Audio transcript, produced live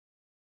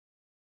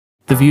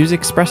The views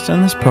expressed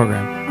on this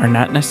program are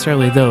not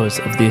necessarily those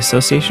of the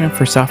Association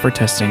for Software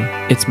Testing,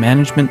 its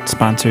management,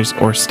 sponsors,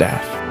 or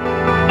staff.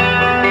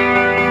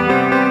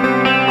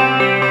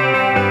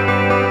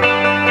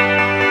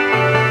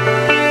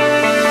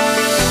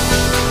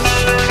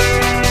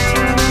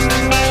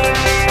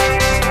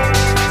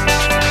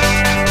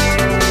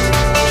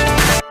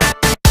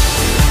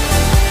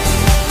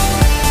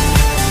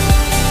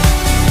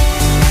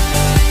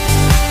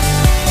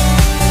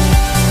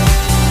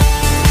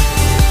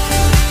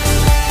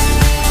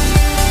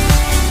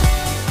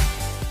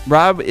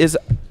 Rob is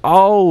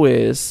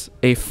always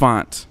a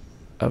font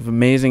of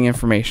amazing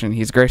information.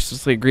 He's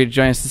graciously agreed to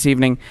join us this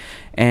evening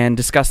and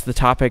discuss the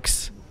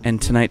topics, and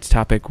tonight's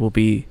topic will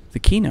be the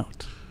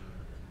keynote.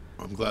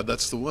 I'm glad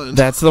that's the one.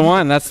 That's the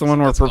one. That's the one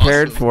we're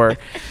prepared awesome. for.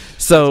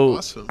 So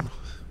That's awesome.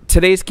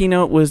 Today's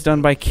keynote was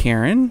done by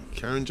Karen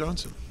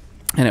Johnson.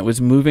 And it was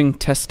moving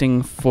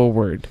testing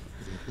forward.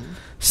 Mm-hmm.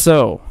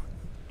 So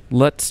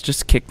let's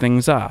just kick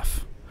things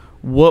off.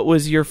 What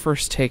was your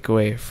first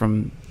takeaway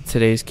from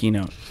today's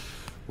keynote?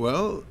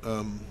 Well,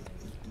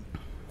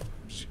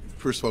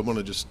 first of all, I want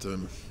to just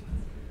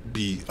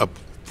be up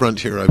front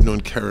here. I've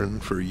known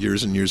Karen for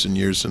years and years and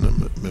years, and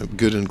I'm a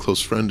good and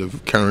close friend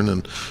of Karen.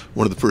 And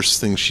one of the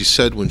first things she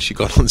said when she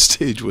got on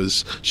stage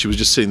was she was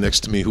just sitting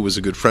next to me, who was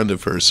a good friend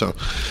of hers. So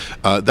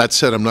that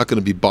said, I'm not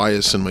going to be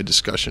biased in my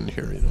discsion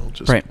here.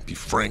 Just be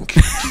frank.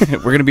 We're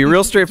going to be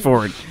real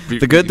straightforward.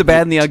 The good, the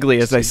bad, and the ugly,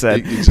 as I said.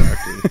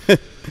 Exactly.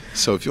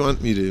 So if you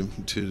want me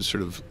to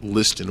sort of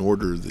list in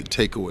order the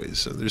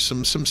takeaways, there's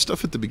some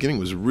stuff at the beginning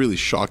was really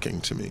shocking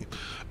to me.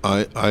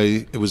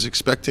 I was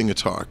expecting a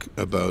talk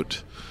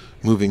about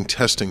moving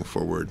testing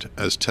forward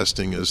as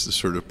testing as the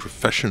sort of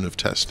profession of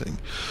testing,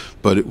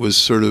 but it was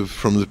sort of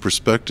from the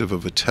perspective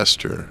of a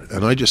tester,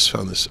 and I just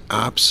found this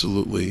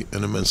absolutely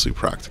and immensely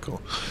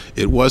practical.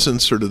 It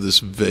wasn't sort of this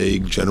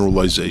vague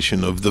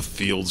generalization of the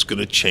field's going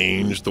to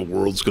change, the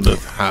world's going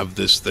to have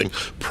this thing,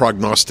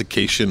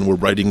 prognostication, we're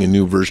writing a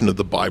new version of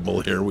the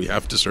Bible here, we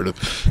have to sort of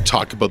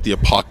talk about the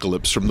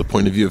apocalypse from the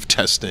point of view of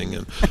testing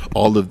and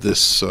all of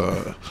this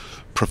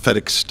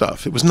prophetic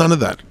stuff. It was none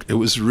of that. It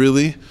was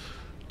really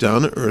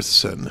down to earth,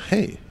 said,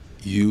 hey,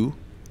 you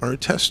are a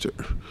tester.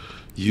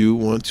 You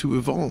want to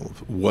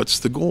evolve. What's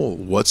the goal?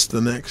 What's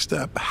the next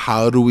step?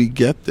 How do we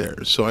get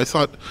there? So I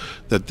thought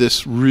that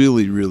this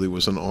really, really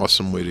was an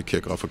awesome way to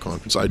kick off a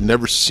conference. I'd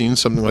never seen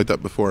something like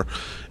that before,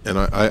 and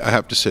I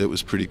have to say it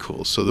was pretty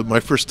cool. So my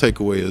first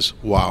takeaway is,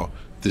 wow,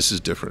 this is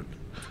different.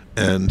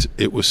 And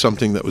it was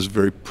something that was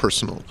very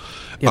personal.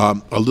 Yep.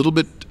 A little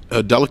bit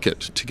delicate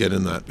to get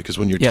in that, because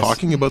when you're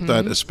talking about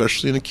that,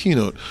 especially in a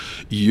keynote,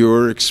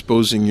 you're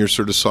exposing your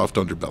sort of soft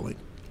underbelly.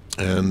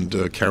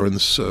 And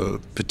Karen's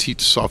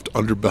petite soft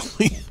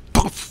underbelly,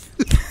 puff,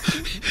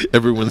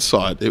 everyone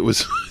saw it. It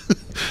was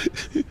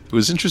it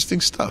was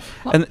interesting stuff.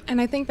 Well, and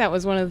I think that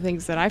was one of the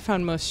things that I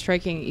found most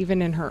striking,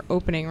 even in her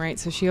opening, right?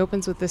 So she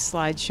opens with this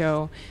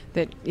slideshow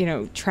that,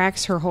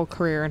 tracks her whole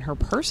career and her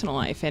personal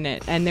life in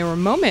it. And there were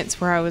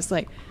moments where I was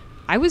like,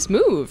 I was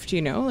moved,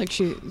 like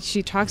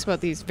she talks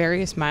about these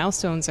various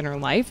milestones in her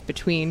life,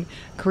 between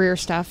career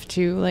stuff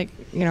to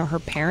her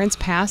parents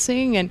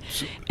passing,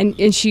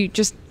 and she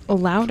just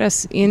allowed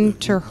us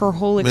into her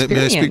whole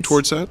experience. May I speak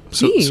towards that?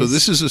 So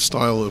this is a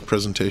style of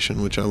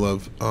presentation which I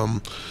love.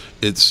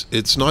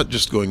 It's not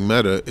just going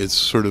meta, it's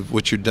sort of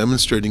what you're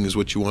demonstrating is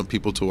what you want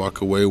people to walk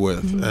away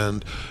with. Mm-hmm.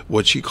 And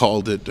what she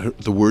called it,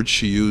 the word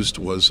she used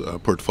was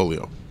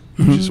portfolio.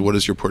 Which is, what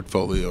is your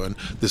portfolio? And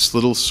this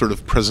little sort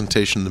of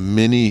presentation, the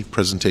mini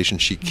presentation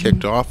she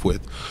kicked off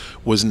with,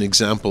 was an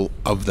example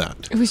of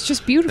that. It was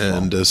just beautiful.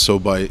 And so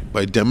by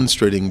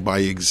demonstrating by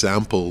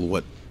example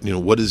what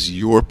is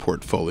your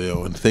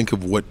portfolio, and think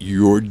of what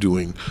you're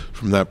doing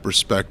from that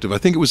perspective. I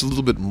think it was a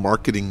little bit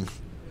marketing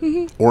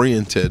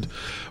oriented,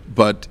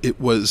 but it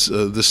was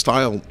the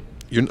style.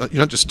 You're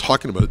not just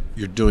talking about it,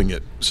 you're doing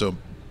it. So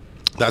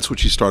that's what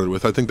she started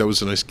with. I think that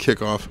was a nice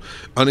kickoff.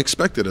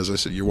 Unexpected, as I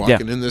said. You're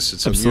walking in this.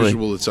 It's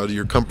unusual. It's out of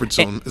your comfort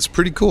zone. It's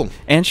pretty cool.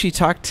 And she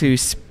talked a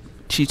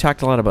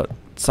lot about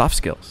soft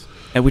skills,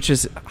 which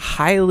is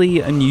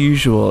highly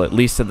unusual, at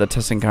least at the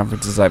testing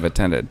conferences I've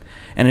attended.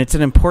 And it's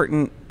an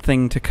important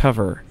thing to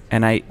cover.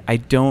 And I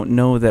don't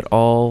know that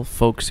all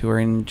folks who are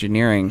in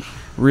engineering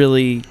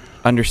really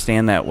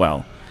understand that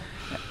well.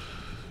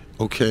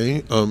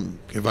 Okay.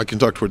 If I can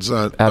talk towards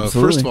that.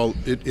 Absolutely. First of all,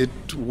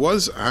 it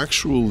was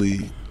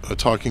actually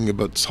talking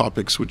about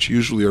topics which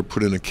usually are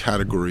put in a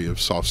category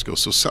of soft skills.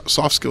 So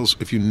soft skills,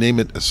 if you name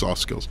it as soft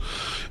skills,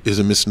 is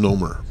a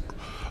misnomer.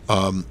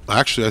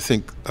 Actually, I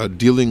think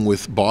dealing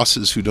with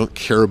bosses who don't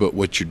care about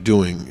what you're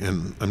doing,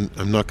 and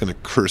I'm not going to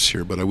curse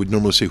here, but I would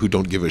normally say who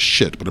don't give a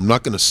shit, but I'm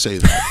not going to say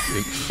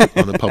that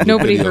on a public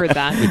Nobody video. heard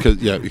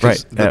that.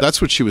 Because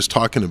that's what she was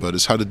talking about,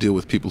 is how to deal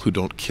with people who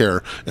don't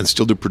care and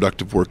still do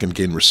productive work and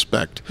gain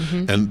respect.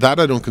 Mm-hmm. And that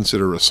I don't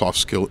consider a soft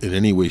skill in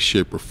any way,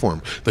 shape, or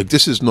form. Like,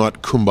 this is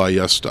not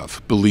kumbaya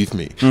stuff, believe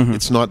me. Mm-hmm.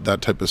 It's not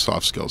that type of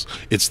soft skills.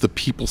 It's the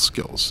people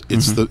skills.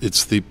 It's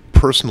the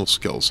personal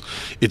skills.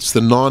 It's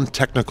the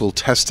non-technical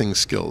testing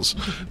skills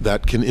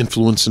that can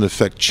influence and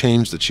affect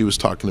change that she was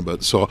talking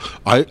about. So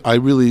I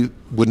really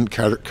wouldn't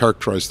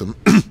characterize them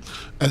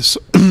as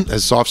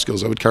soft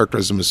skills. I would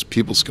characterize them as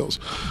people skills.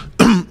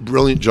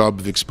 Brilliant job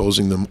of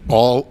exposing them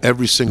all,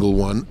 every single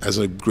one, as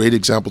a great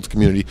example to the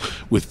community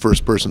with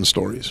first-person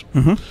stories.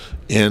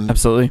 And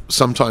Absolutely.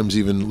 sometimes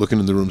even looking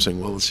in the room saying,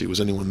 well, let's see, was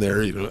anyone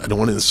there? You know, I don't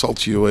want to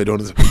insult you,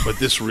 but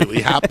this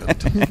really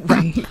happened.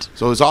 Right.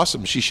 So it was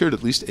awesome. She shared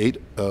at least 8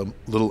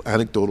 little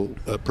anecdotal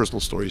personal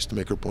stories to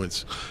make her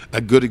points.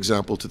 A good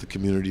example to the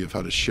community of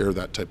how to share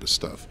that type of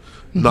stuff.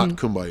 Not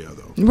kumbaya,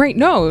 though. Right.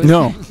 No.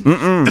 No.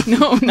 Mm-mm.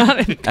 No,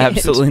 not a bit.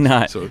 Absolutely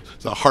not. So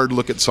it's a hard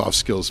look at soft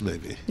skills,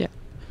 maybe. Yeah.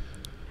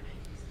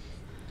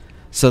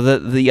 So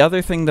the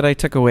other thing that I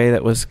took away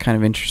that was kind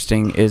of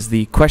interesting is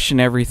the question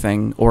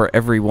everything or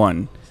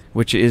everyone,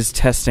 which is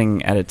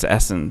testing at its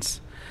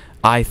essence,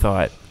 I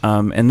thought.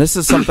 And this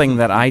is something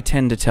that I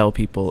tend to tell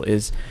people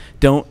is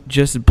don't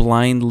just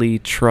blindly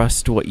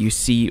trust what you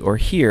see or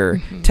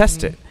hear.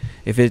 Test it.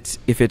 If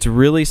it's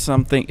really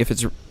something, if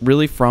it's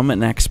really from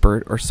an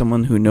expert or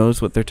someone who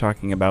knows what they're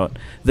talking about,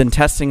 then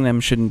testing them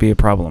shouldn't be a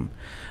problem.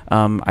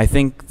 I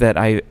think that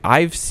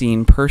I've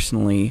seen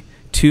personally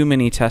too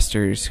many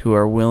testers who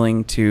are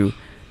willing to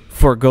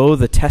forego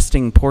the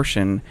testing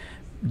portion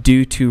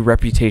due to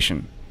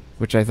reputation,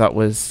 which I thought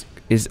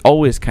is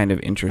always kind of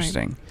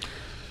interesting.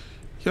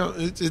 Right. Yeah,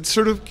 it's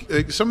sort of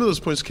some of those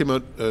points came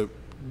out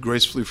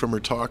gracefully from her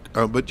talk,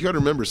 but you got to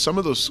remember some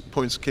of those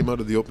points came out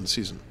of the open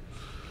season.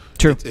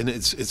 True. And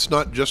it's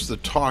not just the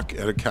talk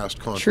at a cast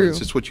conference; True.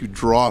 it's what you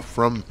draw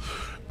from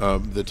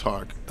the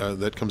talk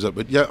that comes up.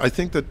 But yeah, I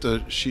think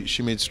that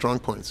she made strong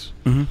points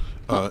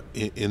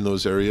in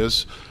those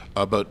areas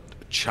about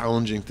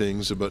challenging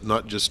things, about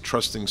not just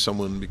trusting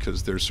someone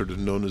because they're sort of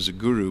known as a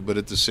guru, but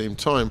at the same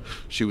time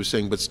she was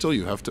saying, but still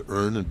you have to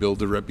earn and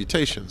build a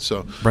reputation.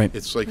 So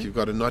it's like you've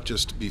got to not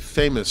just be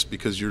famous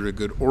because you're a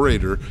good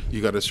orator,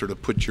 you got to sort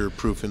of put your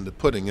proof in the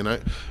pudding. And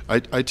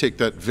I take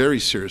that very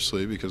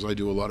seriously because I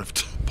do a lot of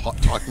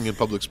talking and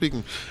public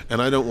speaking,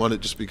 and I don't want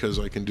it just because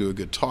I can do a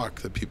good talk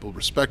that people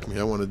respect me.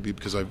 I want it to be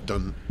because I've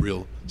done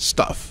real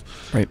stuff.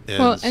 Right. And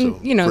Well, so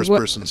and, you know, first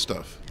person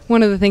stuff.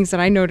 One of the things that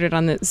I noted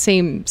on the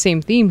same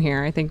theme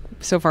here, I think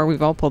so far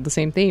we've all pulled the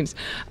same themes,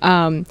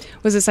 was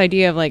this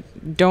idea of like,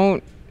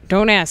 don't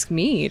ask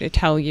me to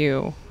tell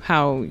you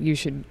how you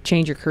should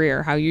change your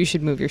career, how you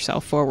should move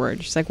yourself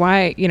forward. She's like,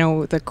 why, you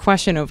know, the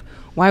question of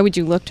why would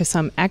you look to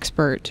some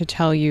expert to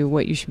tell you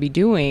what you should be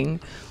doing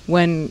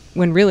when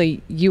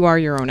really you are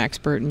your own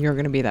expert and you're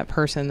going to be that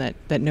person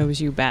that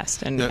knows you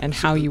best and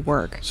how you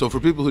work. So for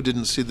people who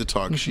didn't see the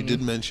talk, she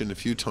did mention a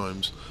few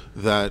times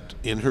that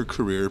in her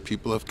career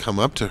people have come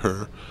up to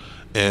her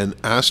and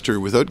asked her,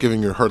 without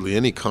giving her hardly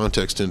any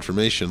context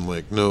information,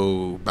 like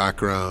no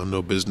background,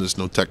 no business,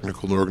 no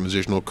technical, no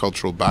organizational,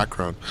 cultural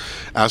background,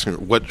 asking her,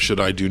 what should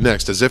I do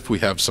next? As if we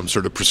have some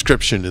sort of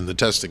prescription in the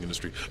testing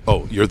industry.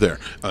 Oh, you're there.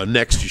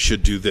 Next, you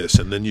should do this,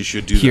 and then you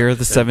should do that. Here are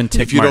the 7 tick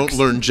marks. If you don't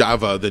learn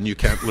Java, then you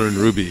can't learn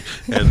Ruby.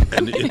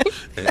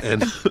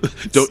 And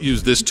don't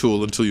use this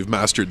tool until you've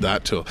mastered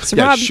that tool. So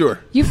yeah, Rob, sure.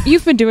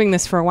 You've been doing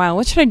this for a while.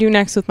 What should I do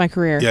next with my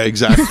career? Yeah,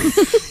 exactly.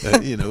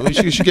 You know,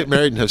 you should get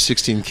married and have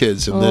 16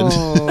 kids, and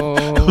then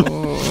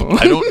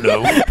I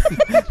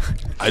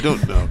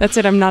don't know. That's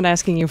it. I'm not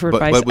asking you for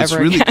advice but what's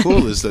ever really again.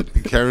 cool is that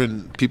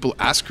Karen, people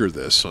ask her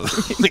this.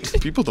 Like,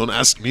 people don't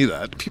ask me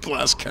that. People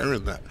ask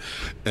Karen that.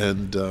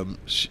 And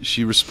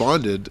she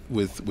responded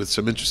with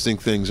some interesting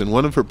things. And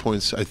one of her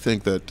points, I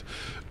think that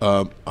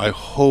I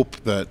hope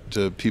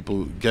that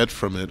people get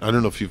from it. I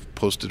don't know if you've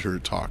posted her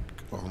talk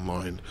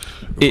online.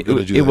 It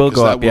will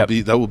go up.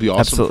 That will be awesome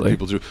Absolutely. for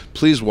people to.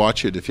 Please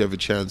watch it if you have a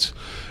chance,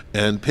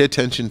 and pay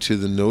attention to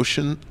the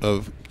notion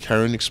of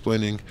Karen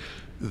explaining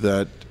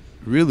that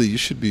really you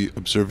should be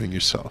observing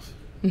yourself.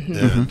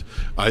 And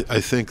I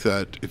think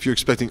that if you're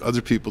expecting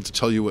other people to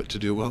tell you what to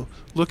do, well,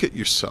 look at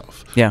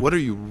yourself. Yeah. What are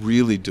you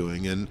really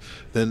doing? And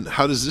then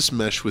how does this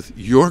mesh with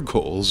your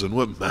goals and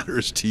what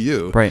matters to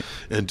you? Right.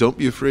 And don't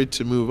be afraid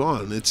to move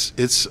on.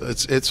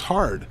 It's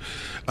hard.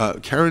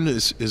 Karen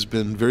has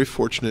been very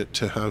fortunate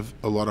to have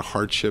a lot of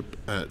hardship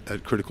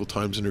at critical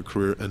times in her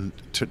career and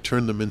to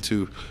turn them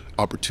into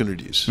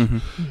opportunities.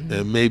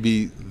 And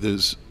maybe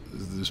there's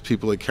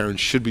people like Karen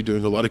should be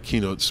doing a lot of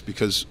keynotes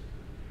because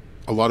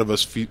a lot of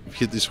us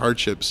hit these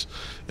hardships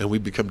and we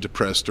become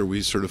depressed or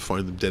we sort of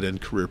find them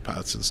dead-end career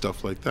paths and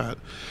stuff like that.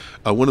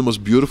 One of the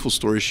most beautiful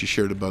stories she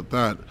shared about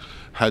that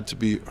had to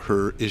be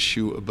her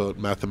issue about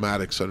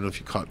mathematics. I don't know if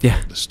you caught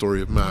the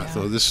story of math.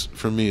 Yeah. Now, this,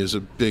 for me, is a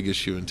big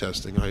issue in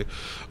testing.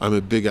 I'm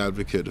a big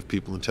advocate of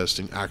people in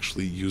testing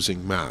actually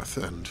using math,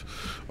 and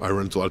I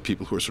run into a lot of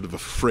people who are sort of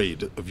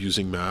afraid of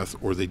using math,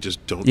 or they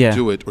just don't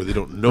do it, or they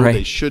don't know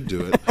they should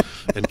do it.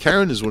 And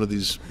Karen is one of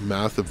these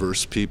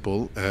math-averse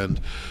people, and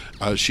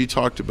she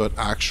talked about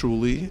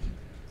actually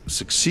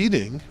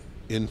succeeding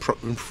in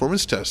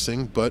performance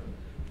testing, but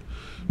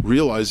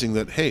realizing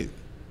that, hey,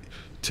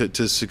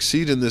 to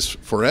succeed in this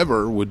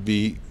forever would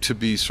be to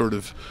be sort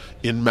of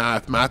in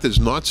math. Math is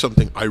not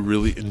something I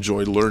really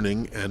enjoy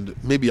learning, and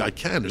maybe I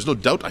can. There's no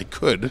doubt I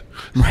could.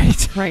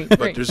 Right. Right. But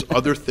Right. there's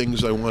other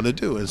things I want to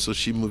do, and so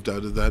she moved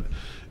out of that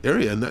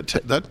area, and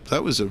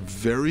that was a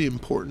very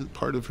important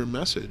part of her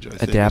message. I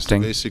think,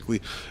 Adapting. is to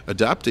basically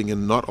adapting,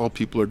 and not all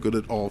people are good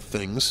at all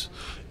things,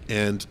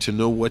 and to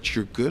know what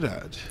you're good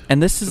at.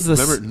 And this is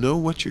Remember, know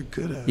what you're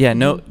good at. Yeah,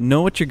 know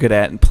what you're good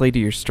at and play to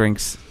your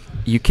strengths.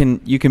 You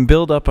can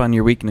build up on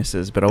your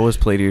weaknesses, but always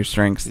play to your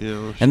strengths.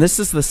 Yeah. And this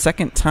is the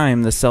second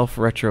time the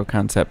self-retro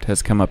concept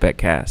has come up at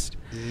CAST.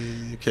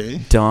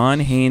 Okay.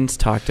 Don Haynes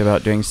talked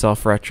about doing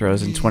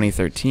self-retros in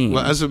 2013.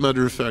 Well, as a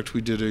matter of fact,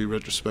 we did a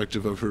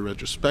retrospective of her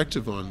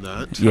retrospective on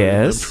that.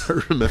 Yes.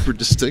 I remember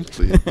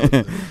distinctly.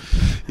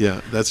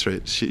 Yeah, that's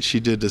right. She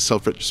did a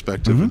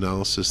self-retrospective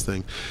analysis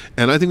thing.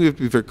 And I think we have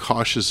to be very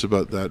cautious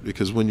about that,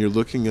 because when you're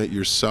looking at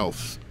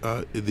yourself,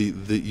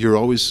 you're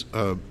always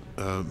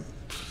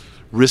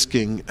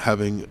risking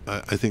having,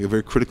 I think, a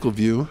very critical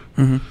view,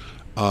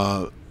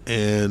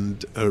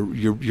 and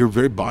you're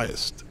very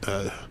biased.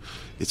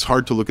 It's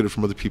hard to look at it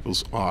from other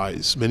people's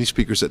eyes. Many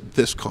speakers at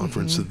this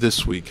conference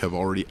this week have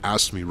already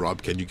asked me,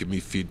 Rob, can you give me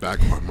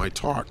feedback on my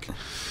talk?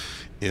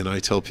 And I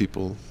tell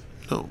people,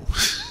 no.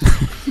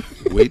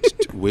 Wait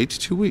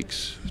 2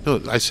 weeks.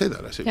 No, I say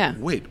that. I say,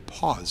 wait,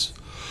 pause.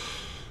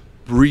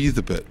 Breathe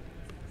a bit.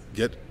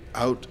 Get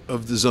out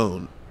of the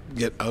zone.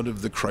 Get out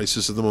of the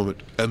crisis of the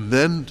moment. And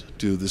then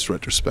do this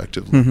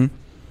retrospectively.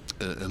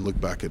 And look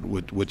back at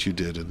what you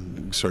did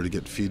and start to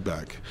get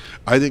feedback.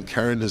 I think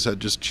Karen has had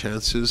just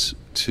chances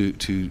to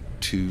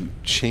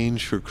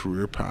change her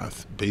career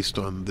path based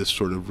on this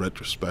sort of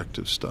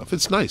retrospective stuff.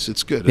 It's nice.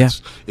 It's good. Yeah.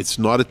 It's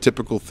not a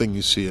typical thing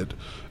you see at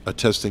a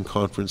testing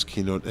conference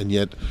keynote, and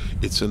yet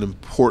it's an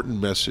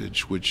important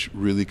message which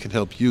really can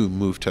help you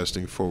move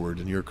testing forward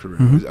in your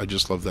career. I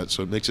just love that.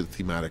 So it makes it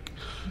thematic.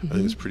 I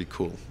think it's pretty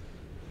cool.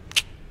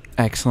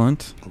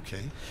 Excellent.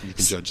 Okay. You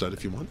can judge that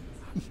if you want.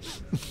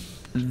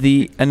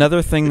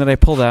 Another thing that I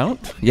pulled out,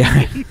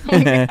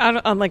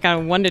 on like a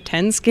 1 to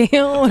 10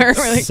 scale, or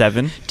like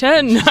 7.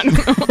 10. I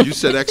don't know. You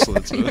said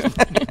excellence. Huh?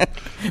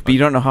 But you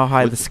don't know how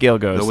high the scale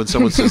goes. No, when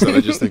someone says that,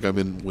 I just think I'm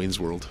in Wayne's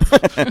World.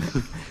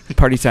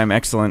 Party time,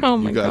 excellent. Oh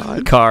my got God.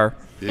 it. Car.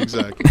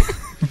 Exactly.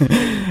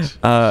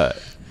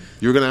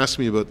 You were going to ask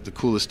me about the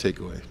coolest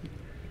takeaway.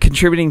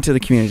 Contributing to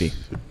the community.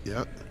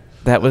 Yeah.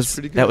 That was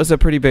pretty good. that was a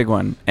pretty big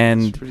one, That's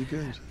and pretty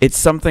good. it's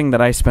something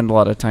that I spend a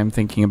lot of time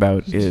thinking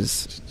about.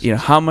 Is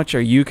how much are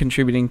you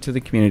contributing to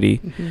the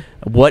community?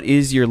 What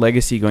is your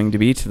legacy going to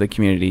be to the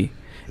community?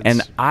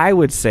 And I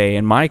would say,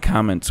 and my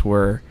comments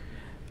were,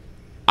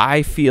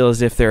 I feel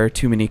as if there are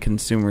too many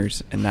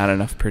consumers and not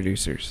enough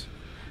producers,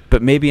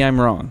 but maybe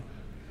I'm wrong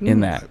in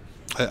that.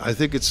 I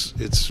think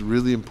it's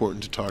really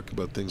important to talk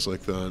about things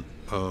like that.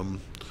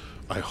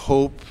 I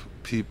hope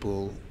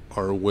people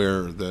are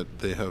aware that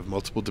they have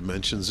multiple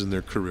dimensions in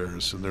their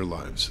careers and their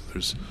lives.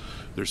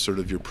 There's sort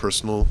of your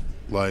personal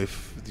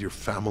life, your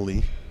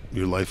family,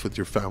 your life with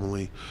your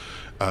family.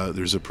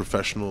 There's a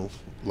professional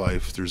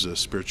life. There's a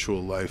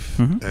spiritual life,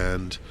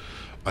 and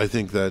I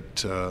think that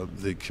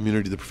the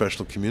community, the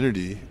professional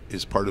community,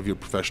 is part of your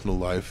professional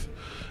life.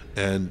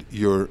 And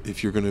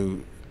if you're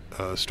going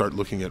to start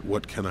looking at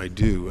what can I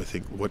do, I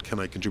think what can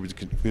I contribute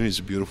to the community is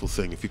a beautiful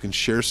thing. If you can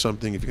share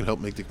something, if you can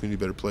help make the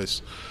community a better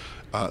place,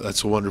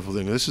 that's a wonderful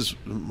thing. This is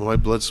my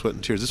blood, sweat,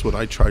 and tears. This is what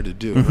I try to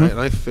do, and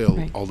I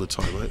fail all the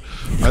time.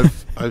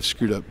 I've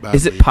screwed up badly.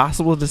 Is it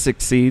possible to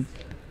succeed?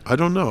 I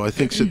don't know. I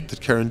think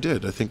that Karen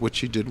did. I think what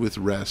she did with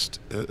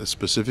REST, a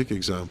specific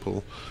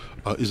example,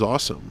 is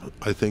awesome.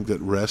 I think that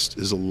REST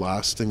is a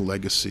lasting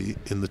legacy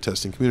in the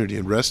testing community,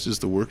 and REST is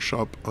the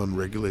workshop on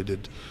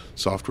regulated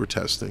software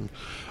testing.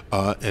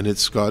 And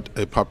it's got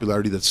a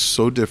popularity that's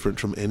so different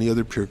from any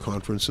other peer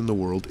conference in the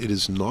world. It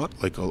is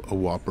not like a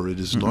Whopper. It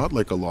is not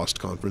like a Lost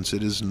conference.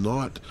 It is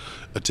not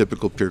a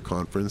typical peer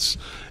conference.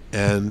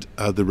 And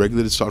the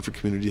regulated software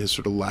community has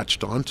sort of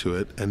latched onto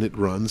it, and it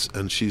runs.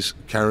 And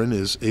Karen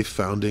is a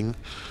founding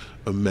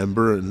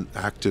member and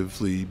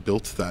actively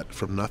built that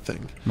from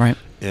nothing. Right.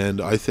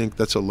 And I think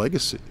that's a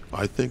legacy.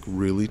 I think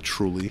really,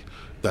 truly,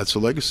 that's a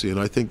legacy. And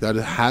I think that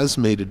it has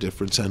made a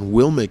difference and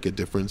will make a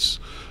difference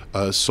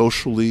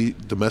socially,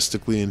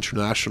 domestically,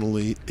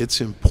 internationally.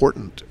 It's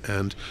important.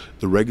 And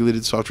the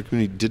regulated software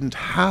community didn't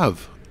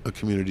have a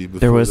community before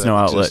there was that no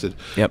outlet. existed.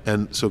 Yep.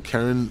 And so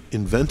Karen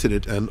invented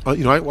it. And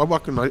I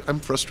walk in, I'm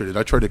frustrated.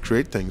 I try to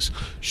create things.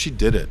 She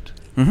did it.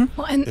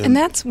 Well, and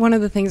that's one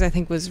of the things I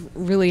think was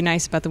really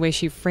nice about the way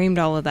she framed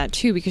all of that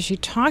too, because she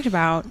talked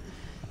about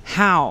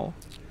how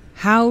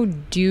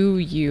do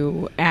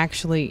you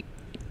actually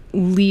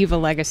leave a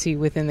legacy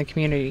within the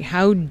community?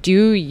 How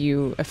do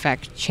you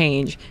affect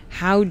change?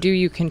 How do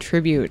you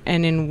contribute?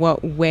 And in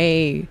what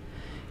way,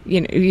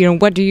 you know,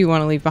 what do you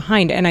want to leave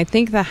behind? And I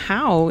think the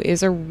how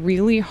is a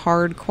really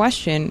hard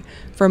question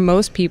for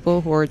most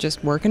people who are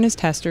just working as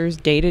testers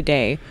day to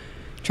day,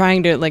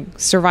 trying to like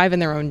survive in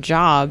their own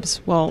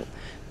jobs. Well,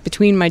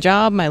 between my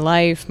job, my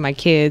life, my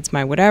kids,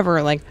 my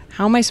whatever, like,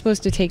 how am I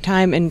supposed to take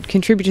time and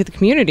contribute to the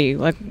community?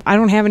 Like, I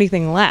don't have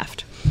anything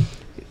left.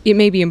 It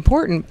may be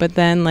important, but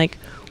then, like,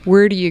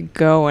 where do you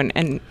go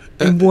and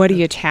what do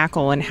you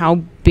tackle and how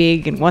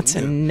big and what's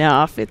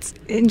enough?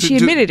 And she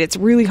admitted it's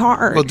really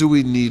hard. Well, do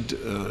we need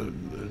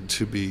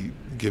to be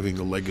giving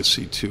a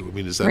legacy too? I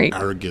mean, is that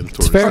arrogant?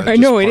 Or fair. is that I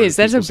know it is.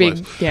 That's a big,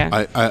 lives?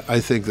 yeah. I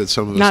think that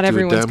some of us Not do a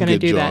everyone's damn gonna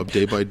good do job that.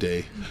 day by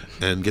day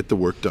and get the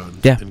work done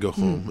and go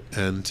home.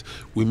 And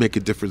we make a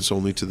difference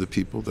only to the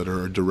people that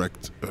are our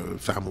direct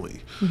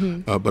family.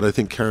 But I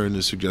think Karen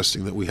is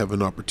suggesting that we have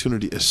an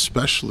opportunity,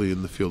 especially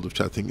in the field of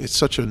chatting. It's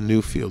such a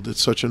new field.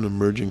 It's such an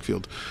emerging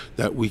field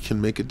that we can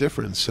make a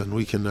difference and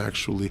we can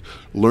actually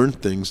learn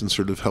things and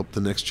sort of help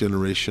the next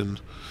generation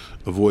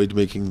avoid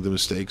making the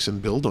mistakes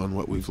and build on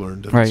what we've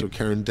learned. And so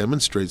Karen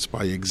demonstrates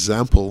by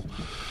example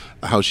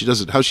how she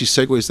does it. How she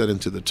segues that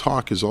into the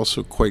talk is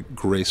also quite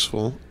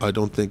graceful. I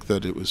don't think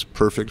that it was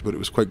perfect, but it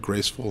was quite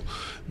graceful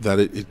that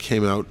it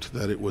came out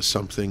that it was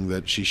something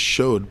that she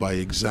showed by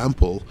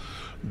example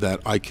that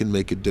I can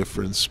make a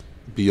difference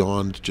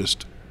beyond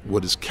just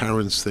what is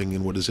Karen's thing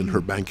and what is in her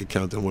bank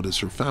account and what is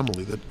her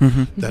family.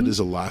 That is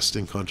a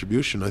lasting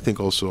contribution. I think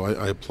also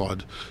I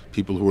applaud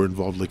people who are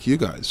involved, like you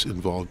guys,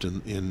 involved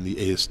in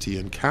the AST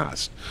and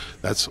CAST.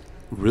 That's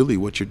really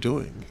what you're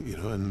doing,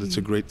 and it's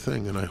a great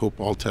thing. And I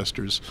hope all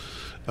testers,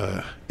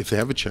 if they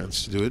have a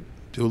chance to do it,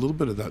 do a little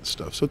bit of that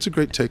stuff. So it's a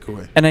great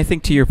takeaway. And I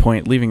think to your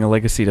point, leaving a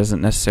legacy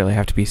doesn't necessarily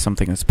have to be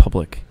something that's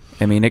public.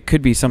 I mean, it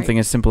could be something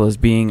as simple as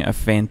being a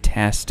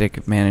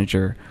fantastic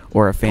manager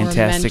or a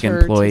fantastic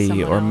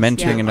employee or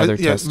mentoring another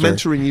tester.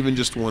 Mentoring even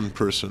just one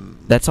person.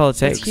 That's all it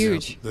takes. It's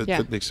huge.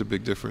 That makes a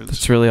big difference.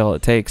 That's really all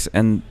it takes.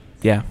 And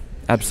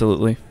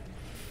absolutely.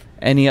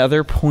 Any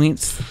other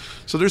points?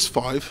 So there's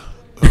 5.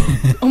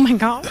 Oh my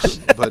gosh!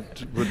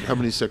 But how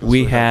many seconds?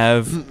 We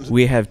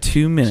have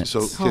 2 minutes.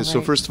 So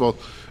first of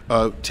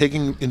all,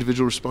 taking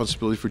individual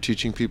responsibility for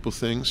teaching people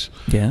things.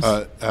 Yes.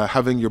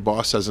 Having your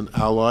boss as an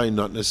ally,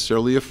 not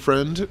necessarily a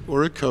friend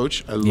or a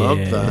coach. I love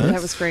that.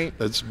 That was great.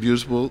 That's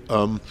beautiful.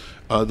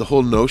 The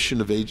whole notion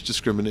of age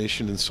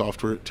discrimination in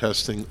software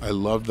testing, I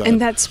love that.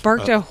 And that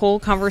sparked a whole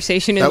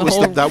conversation in the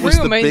whole room. That was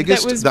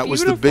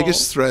the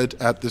biggest thread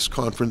at this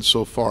conference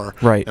so far.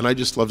 Right. And I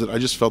just loved it. I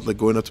just felt like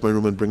going up to my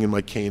room and bringing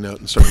my cane out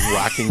and starting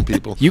whacking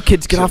people. You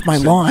kids get off my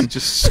lawn.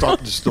 Just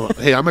stop. Just don't.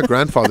 Hey, I'm a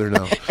grandfather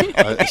now,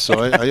 so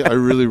I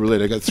really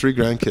relate. I got 3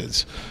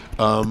 grandkids.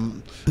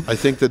 I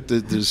think that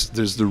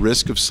there's the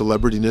risk of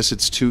celebrityness.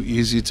 It's too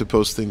easy to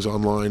post things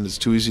online. It's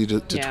too easy to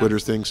Twitter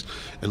things,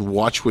 and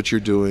watch what you're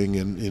doing,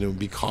 and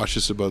be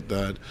cautious about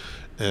that.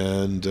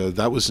 And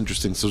that was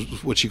interesting. So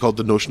what she called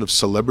the notion of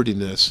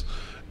celebrityness.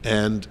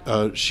 And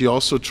she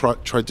also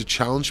tried to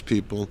challenge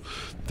people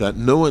that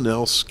no one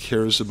else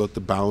cares about the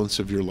balance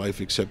of your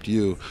life except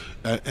you,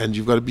 and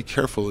you've got to be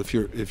careful if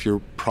your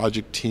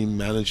project team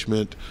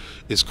management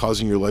is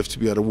causing your life to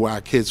be out of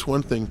whack. Hey, it's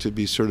one thing to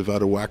be sort of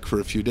out of whack for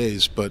a few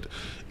days, but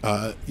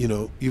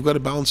you've got a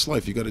balanced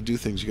life. You've got to do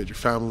things. You got your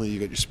family, you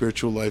got your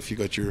spiritual life, you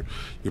got your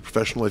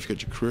professional life, you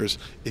got your careers.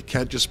 It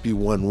can't just be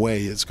one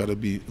way. It's got to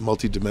be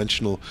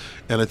multidimensional.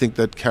 And I think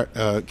that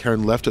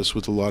Karen left us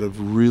with a lot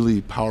of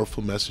really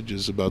powerful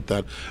messages about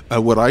that.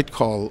 What I'd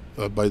call,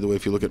 by the way,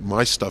 if you look at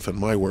my stuff and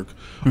my work,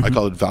 I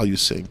call it value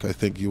sync. I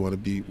think you want to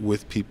be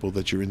with people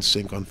that you're in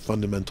sync on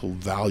fundamental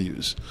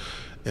values.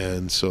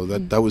 And so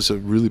that was a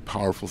really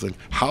powerful thing.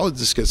 How did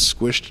this get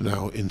squished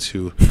now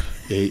into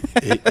a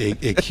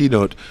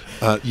keynote?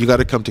 You got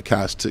to come to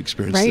CAST to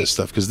experience this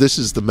stuff, because this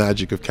is the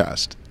magic of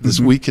CAST.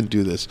 We can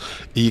do this.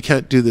 You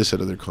can't do this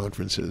at other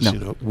conferences.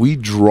 No. We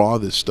draw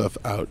this stuff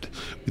out.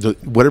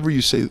 Whatever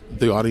you say,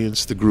 the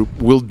audience, the group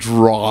will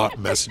draw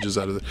messages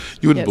out of it.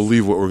 You wouldn't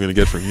believe what we're going to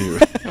get from you.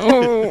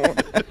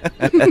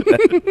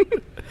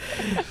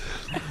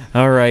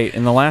 All right.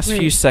 In the last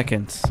few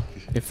seconds,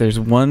 if there's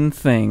one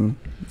thing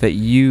that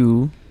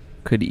you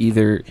could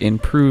either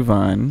improve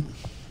on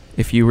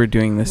if you were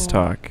doing this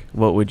talk,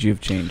 what would you have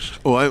changed?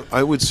 Oh,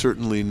 I would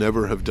certainly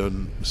never have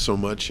done so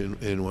much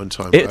in one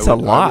time. It's a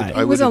lot.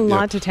 It was a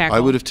lot to tackle. I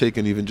would have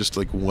taken even just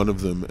like one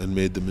of them and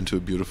made them into a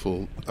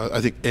beautiful.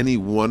 I think any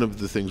one of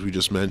the things we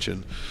just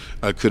mentioned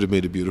could have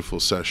made a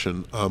beautiful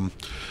session.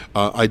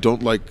 I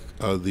don't like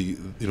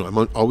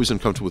I'm always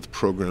uncomfortable with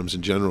programs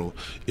in general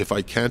if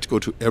I can't go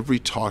to every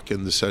talk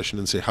in the session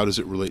and say, how does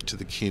it relate to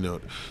the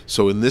keynote?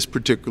 So in this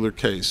particular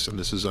case, and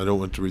I don't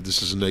want to read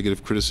this as a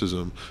negative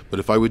criticism, but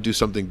if I would do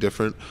something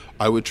different,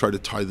 I would try to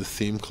tie the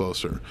theme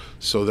closer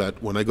so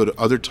that when I go to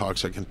other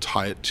talks, I can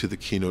tie it to the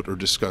keynote or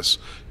discuss,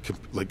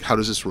 like, how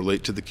does this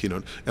relate to the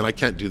keynote? And I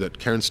can't do that.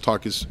 Karen's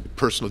talk is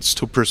personal. It's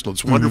still personal.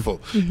 It's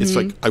wonderful. It's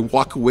like I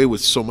walk away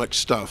with so much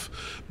stuff,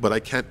 but I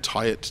can't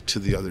tie it to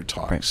the other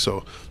talks. Right.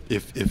 So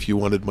if you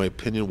wanted my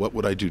opinion, what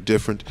would I do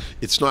different?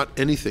 It's not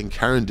anything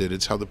Karen did.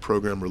 It's how the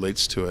program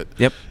relates to it.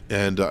 Yep.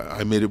 And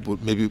I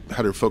maybe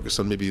had her focus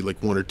on maybe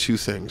like one or two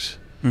things.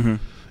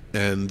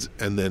 And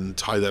then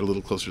tie that a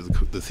little closer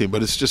to the theme.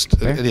 But it's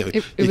just,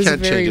 anyway, you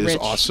can't change it. It's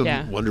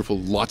awesome, wonderful,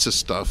 lots of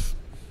stuff.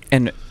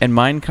 And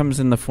mine comes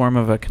in the form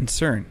of a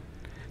concern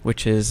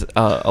which is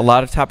a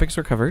lot of topics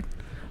were covered,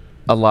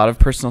 a lot of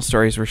personal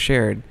stories were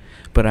shared,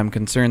 but I'm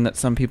concerned that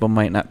some people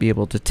might not be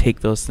able to take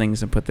those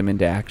things and put them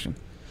into action.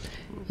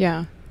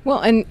 Yeah. Well,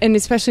 and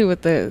especially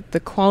with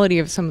the quality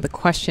of some of the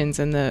questions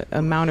and the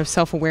amount of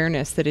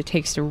self-awareness that it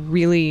takes to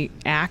really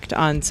act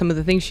on some of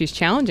the things she's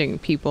challenging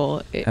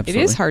people, it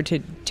is hard to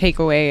take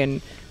away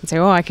and say,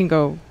 oh, I can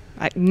go,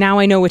 now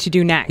I know what to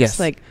do next. Yes.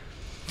 Like,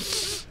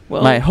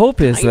 well, my hope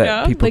is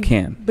that people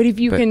can. But if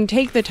you can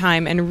take the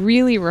time and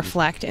really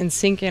reflect and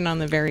sink in on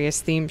the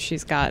various themes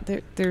she's got,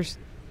 there's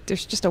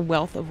just a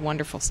wealth of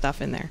wonderful stuff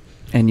in there.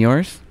 And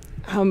yours?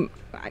 I'm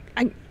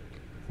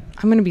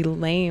going to be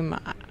lame.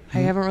 I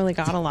haven't really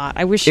got a lot.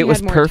 I wish she was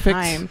had more perfect.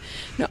 time.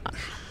 No,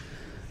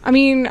 I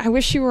mean, I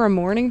wish she were a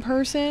morning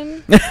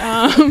person. Fair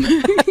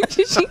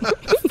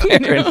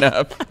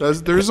enough.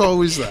 There's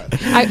always that.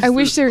 I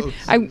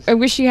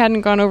wish she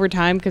hadn't gone over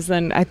time, because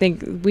then I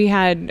think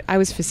I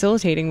was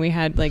facilitating. We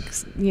had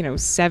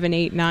 7,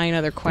 8, 9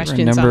 other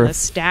questions on the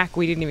stack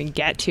we didn't even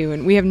get to,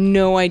 and we have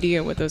no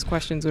idea what those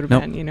questions would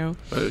have been.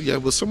 Yeah.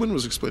 Well, someone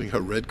was explaining how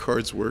red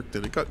cards worked,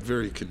 and it got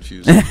very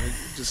confusing.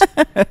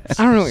 I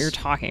don't know what you're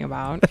talking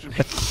about.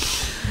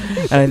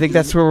 And I think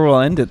that's where we'll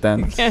end it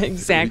then. Yeah,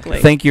 exactly.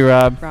 Thank you,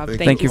 Rob. Rob,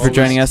 thank you for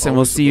joining us, and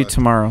we'll see you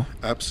tomorrow.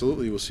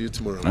 Absolutely. We'll see you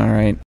tomorrow. All right.